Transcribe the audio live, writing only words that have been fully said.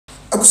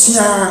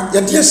Abusia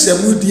yɛde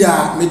ahyɛmu di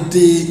a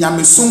mede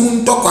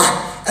nyamesom ntɔkwa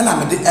ɛna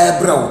mede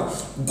airbrow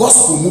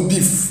gospel mu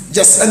beef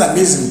just an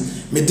amazing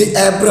mede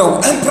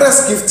airbrow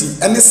Empress Gifty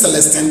ɛne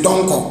Celestine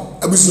Donkor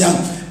abusia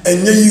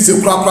enye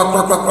yize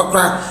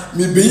kra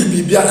me beyi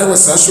bibia ɛwɔ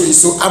saa show yi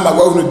so ama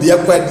wa wono de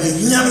akwa de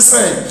hia nse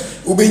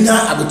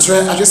ubenya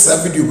abetre ahwe saa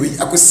video wi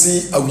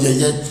akosi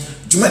awiyeye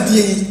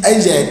dwumadie yi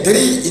ɛyɛ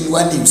 3 in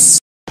 1 news.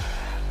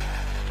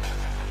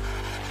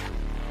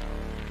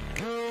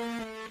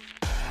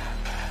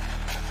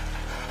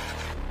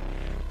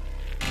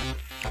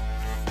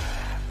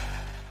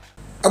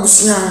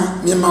 Abusia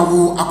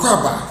miemawo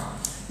akwaba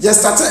ya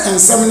start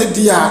ensem ne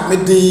dia me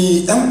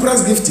de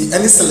Empress Gifty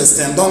and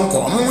Celestine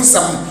Donkor omo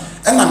nsam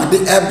na me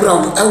de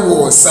airbrow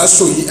ewo sa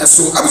show yi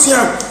eso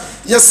abusia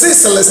ya say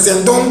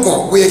Celestine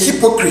Donkor we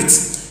hypocrite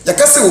ya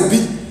kase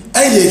obi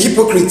eye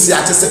hypocrite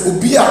ya kase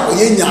obi a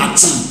oye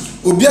nyaatun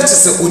obi a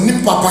kase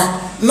onim papa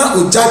na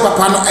ojai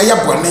papa no eye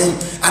bone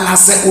ana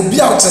se obi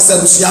a kase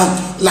abusia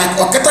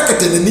like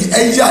okatakete ni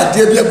eye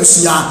ade bia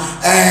abusia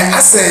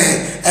ase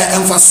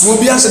emfaso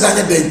bi anse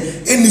danye den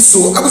eni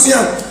so abusia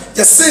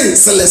ya say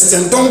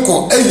Celestine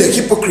Donkor eye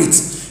hypocrite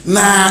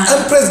na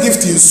Empress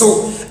Gifty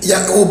so ya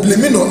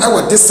oblemino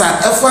ewa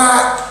Disapp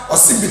efa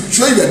osi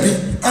betray bi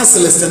and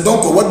Celestine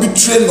Donkor what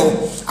betray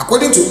no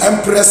according to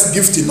Empress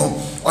Gifty no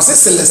osi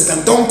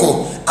Celestine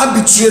Donkor a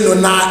betray no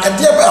na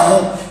ade ba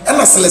ho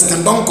na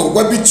Celestine Donkor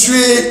what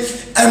betray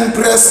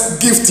Empress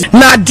Gifty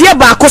na ade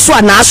ba akoso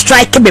na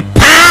strike be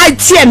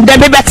party and dem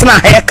be betna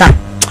heka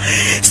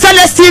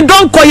Celestine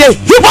Donkor ye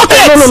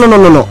hypocrite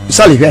no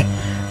Sally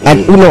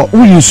and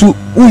who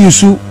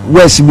use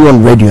words be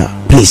on radio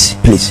please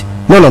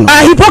no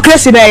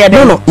hypocrisy there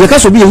no you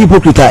can't be a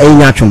hypocrite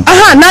nyatwom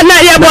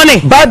na ye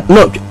boni bad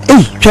no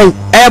twen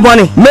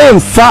boni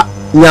memfa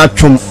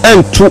nyatwom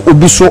ento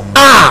obi so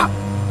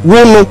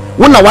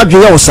wona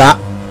wadwe sa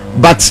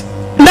but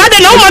na de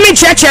no mama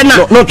cheche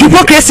na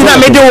hypocrisy na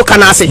me de wo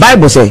kana ase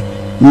Bible say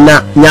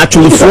na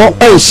nyatwomfo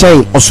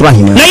enhyen osoro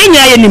hina na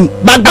yenya yenim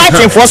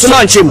bagbate for so no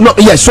nchem no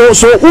yes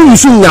so who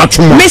use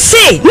nyatwom me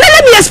say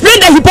let me explain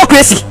the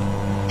hypocrisy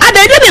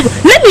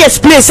let me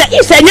explain say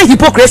if any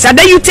hypocrisy and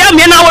then you tell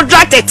me and I will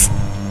draft it.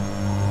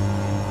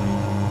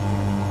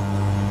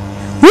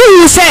 Who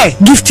you say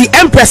Gifty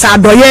Empress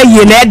adoye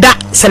ye na da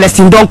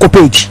Celestine Donkor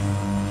page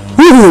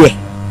who ye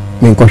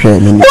me ko hwe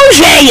me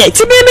who ye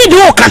ti me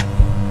do oka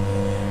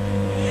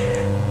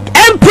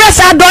Empress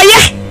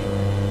adoye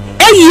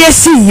eye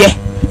si ye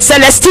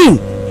Celestine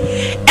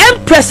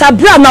Empress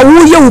abra na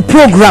wo ye wo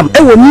program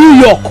e wo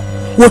New York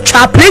wo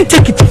twa plane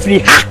ticket free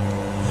ha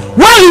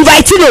why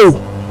invite you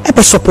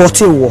ebe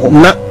support wo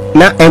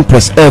na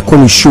Empress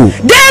come show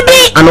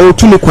Debbie and o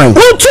tunu kwan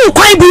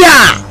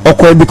bia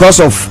okay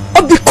because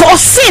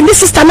say this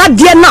sister na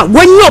there now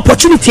when you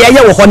opportunity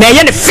eye wo ho na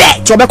eye ne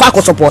fair to obekwa ko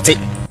support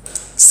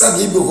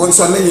sabi be won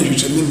so na ye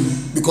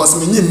hwehwemi because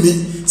me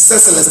nyimi say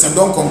Celestine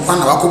Donkor kwan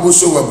na wakobo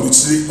show wa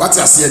bruchiri what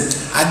ase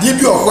ade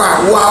bi ohwo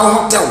a wo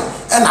ahotew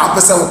e na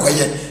apesa wo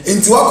koye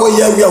enti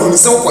wakoye awia ho ni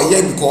se wo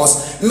koye because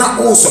na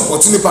o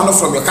support ni pa no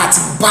from your cat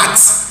but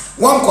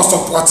one cost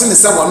supporting the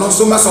seven no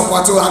so much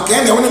support and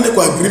can you want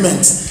to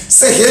agreement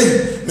say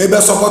hey maybe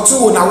support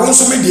you na won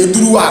so me dey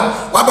duru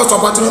a wa be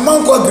support me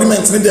man ko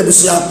agreement ni dey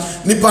busia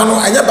nipa no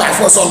anya by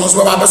force on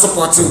so ba be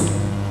support you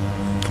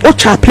o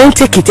cha plane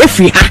ticket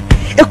free ha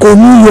e ko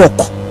New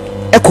York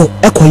e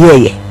ko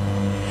ye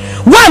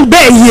one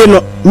day here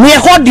no me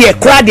ho de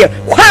kra de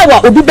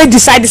how obi be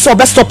decide so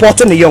be support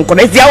no yonko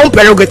na their own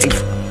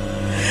prerogative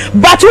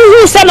but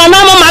who say na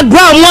mama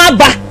ground mo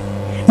aba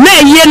na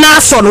ye na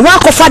so no wa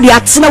kofa de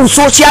atena wo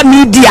social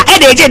media e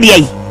de je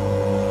de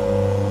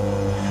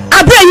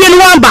abra ye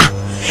no amba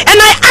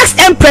and I asked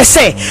Empress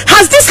say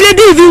has this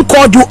lady even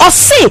called you or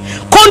say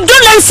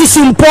condolences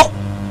impo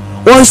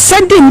on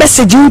sending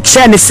message you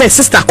chain say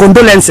sister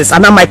condolences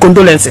and my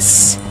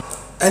condolences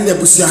and the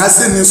busia has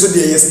said so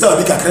dey star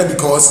bi kakra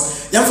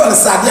because yam fa na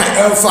sade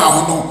a emfa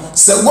ho no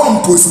say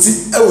one post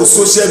e wo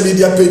social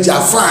media page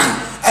a fine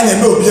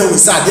and no obi e wo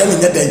sade na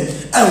nyeden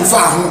emfa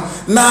ho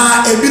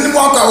na ebinim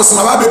akwa wo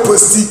sama ba be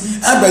posti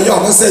and be you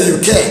no say you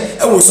care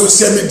e wo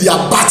social media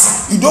but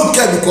you don't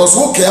care because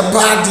who care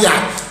bad dia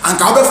and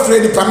ka be free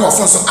the panel of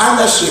so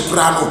anya she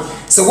kra no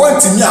say want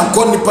me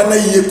ankon nipa na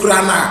yie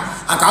kra na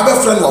and ka be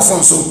friend of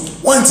so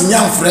want me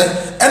amfre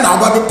and na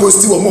ba be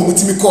posti wo mo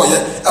mutimi call ye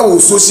e wo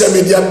social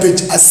media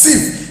page as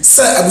if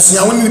say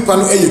abusunya woni nipa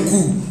no eye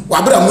cool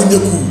wa bra mo nye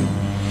cool.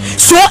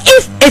 So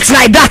if it's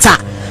like that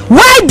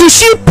why did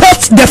she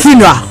post the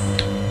funeral?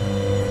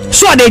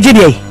 So they did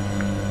it.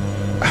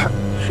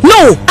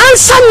 No,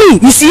 answer me.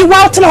 You see,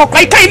 what now?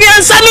 Can you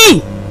answer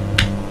me?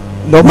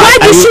 No, why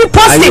did she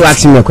post it? Are you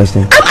asking me a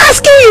question? I'm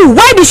asking you.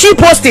 Why did she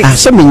post it? Why did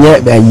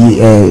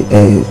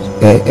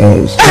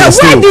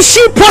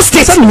she post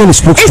it?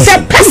 It's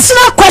a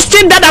personal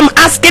question that I'm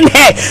asking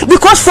her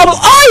because from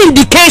all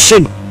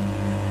indication,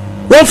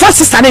 when first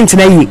sister name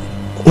today,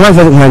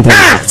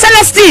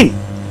 Celestine,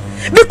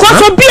 because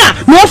of beer,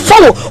 no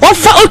follow or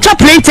for ultra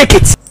plane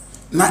tickets.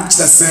 na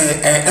say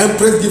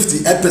Empress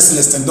Gifty Empress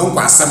Celestine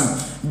Donkor asem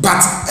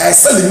but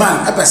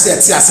Seliman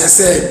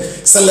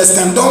say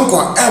Celestine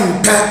Donkor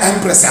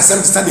Empress asem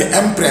to the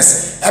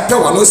Empress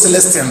wano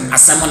Celestine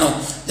asem no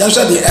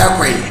yansha the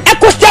airway e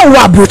question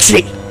wa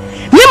brotri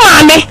me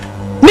mame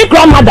me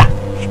grandmother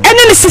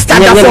any the sister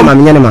that from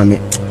mame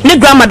me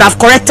grandmother have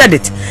corrected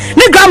it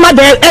me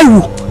grandmother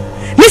ewu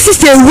me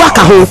sister ewu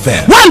aka ho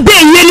one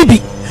day yeli bi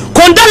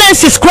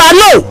condolences cry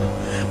no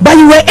but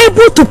you were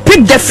able to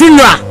pick the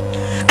funeral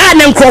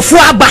and nkrofo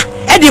aba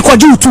e dey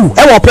koju tu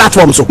e wo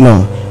platform so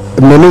no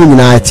me no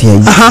nyina atie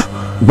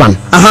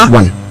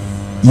one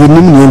you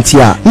nim ni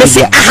ntia me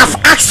say I have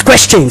asked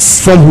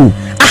questions from who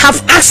I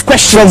have asked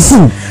questions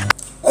from who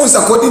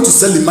according to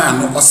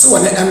Seliman or so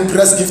an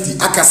Empress Gifty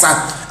akasa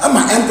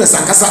ama Empress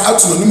akasa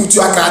out no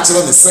nimutu aka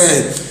akere the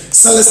say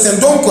Celestine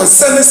Donkor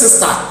send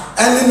sister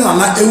and no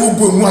na ewu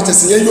bo mu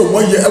atese ye yo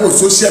moye e wo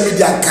social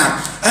media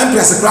kan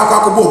Empress kra kwa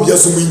ko bo bia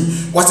so mu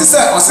what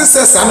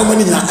say sa no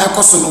mani na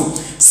ekoso no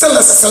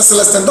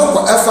Celestine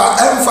Donkor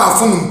emfa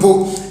afun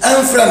mpo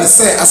emfra ne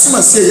say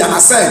asuma sie ya na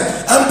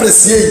say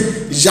Empress ye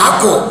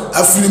Jacob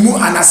afilimu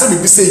anase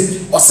bibi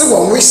say o se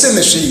wo nwehye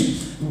ne hwe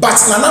but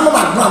na na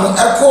mama no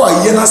eko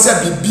aye na se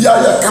bibia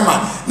ya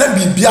kama na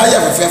bibia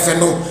ya fefefe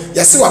no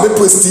yesi wa be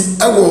posti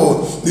e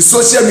wo the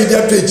social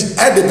media page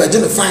e de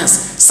beje fans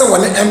se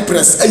woni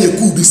Empress e ye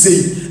cool bi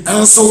say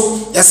enso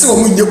yesi wo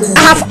munye cool. I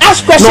have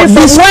asked questions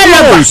from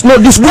wherever. No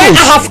disclose. When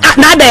I have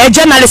now the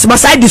journalist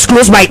must I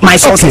disclose my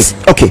sources.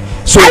 Okay.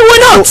 So I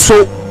will not.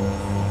 So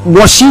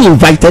was she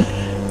invited?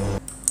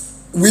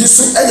 We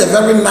so a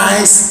very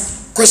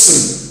nice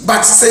question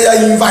but say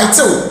I invite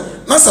you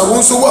Nasa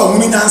won so wa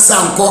huni nyansa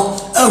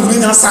anko huni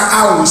nyansa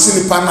awo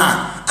shini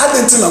pana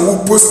adentina wo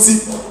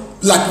posti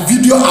like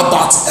video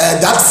about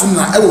that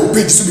funeral I will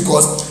page so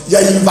because you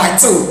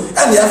invite you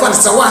and you ever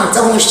say one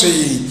tell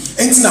she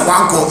entina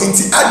wanko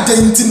enti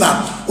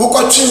adentina wo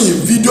ko twi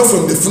video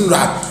from the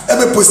funeral e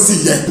be posti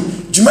here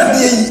jumade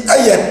yi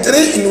aye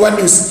 3 in 1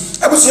 news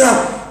abusia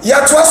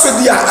ya to aso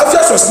dia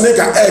afia so snake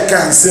e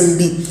kan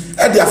sembi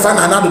e dia fa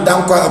na na do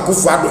danko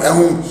akufu ado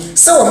ehun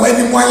se wo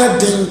mani mu aya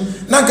den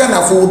na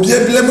Ghana for obi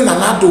eblem na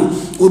nado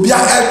obi a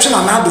etwe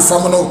na nado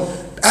fam no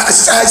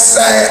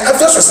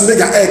after so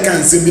nega e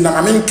kan zembi na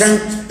mamen kan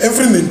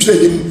every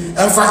mentweyim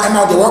emfa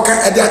ema de worker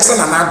e de akse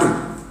na nado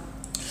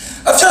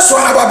after so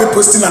aba be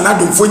posting na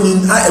nado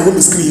mfonyin a ewo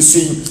mi screen so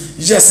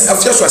yes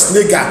after so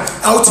nega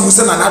out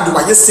musa na nado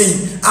wa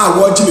yesei a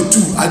wo gine tu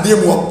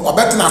ademu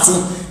obetna so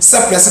se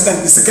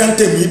president the second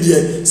term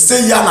media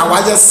say ya na wa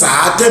yesa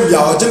atem ya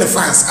o gine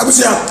fans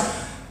abusia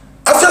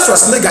after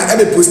so nega e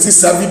be posting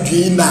sa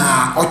video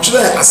na o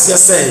kire ase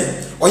say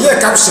o ye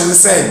caption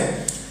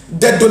say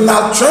the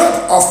Donald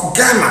Trump of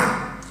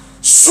Ghana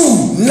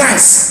shoe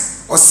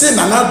nice or say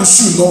Nana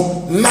shoe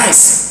no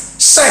nice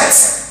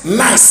shirt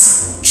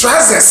nice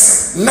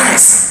trousers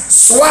nice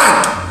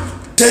swag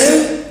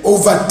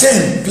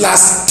 10/10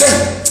 plus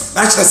 10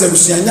 natural say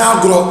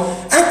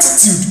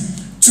attitude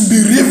to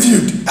be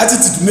reviewed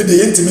attitude no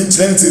dey intimate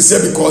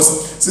say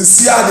because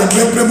sincere the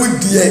problem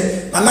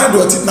there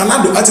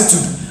Nana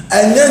attitude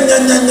anya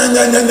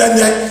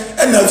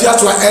and if you have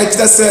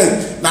to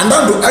say Nana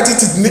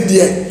attitude no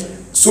there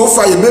so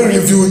far you may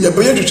review you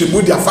be able to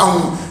media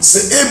found say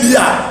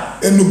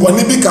ebia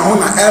enuboni bi ka ho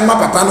na ema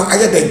papa no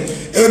ayeden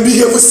e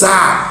behave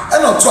sa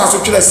e no to aso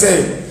twere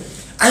say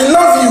I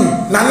love you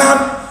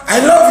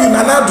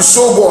Nana the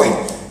show boy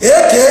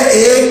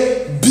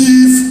aka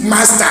beef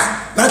master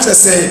na twere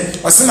say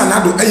o se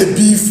Nana do aye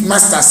beef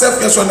master self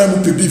person na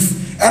mu pe beef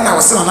e na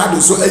o se Nana do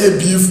so aye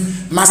beef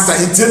master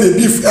intel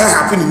beef e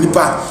happen in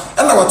nipa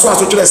e na what to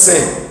aso twere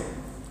say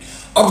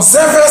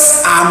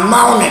observers are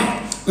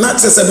mourning not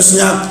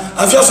sebusunya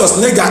afiasos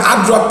nega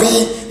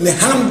adropping the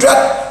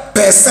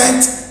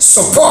 100%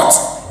 support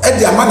e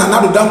di amana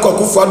na do danko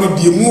kufu adu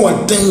di mu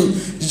onten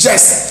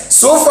yes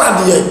so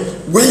far the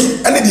we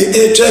and the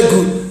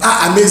echegu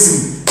are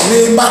amazing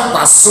name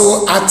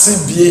so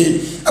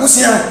atibie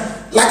abusunya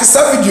like this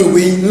video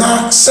we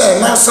na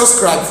share na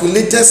subscribe for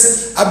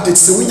latest updates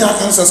so we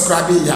can subscribe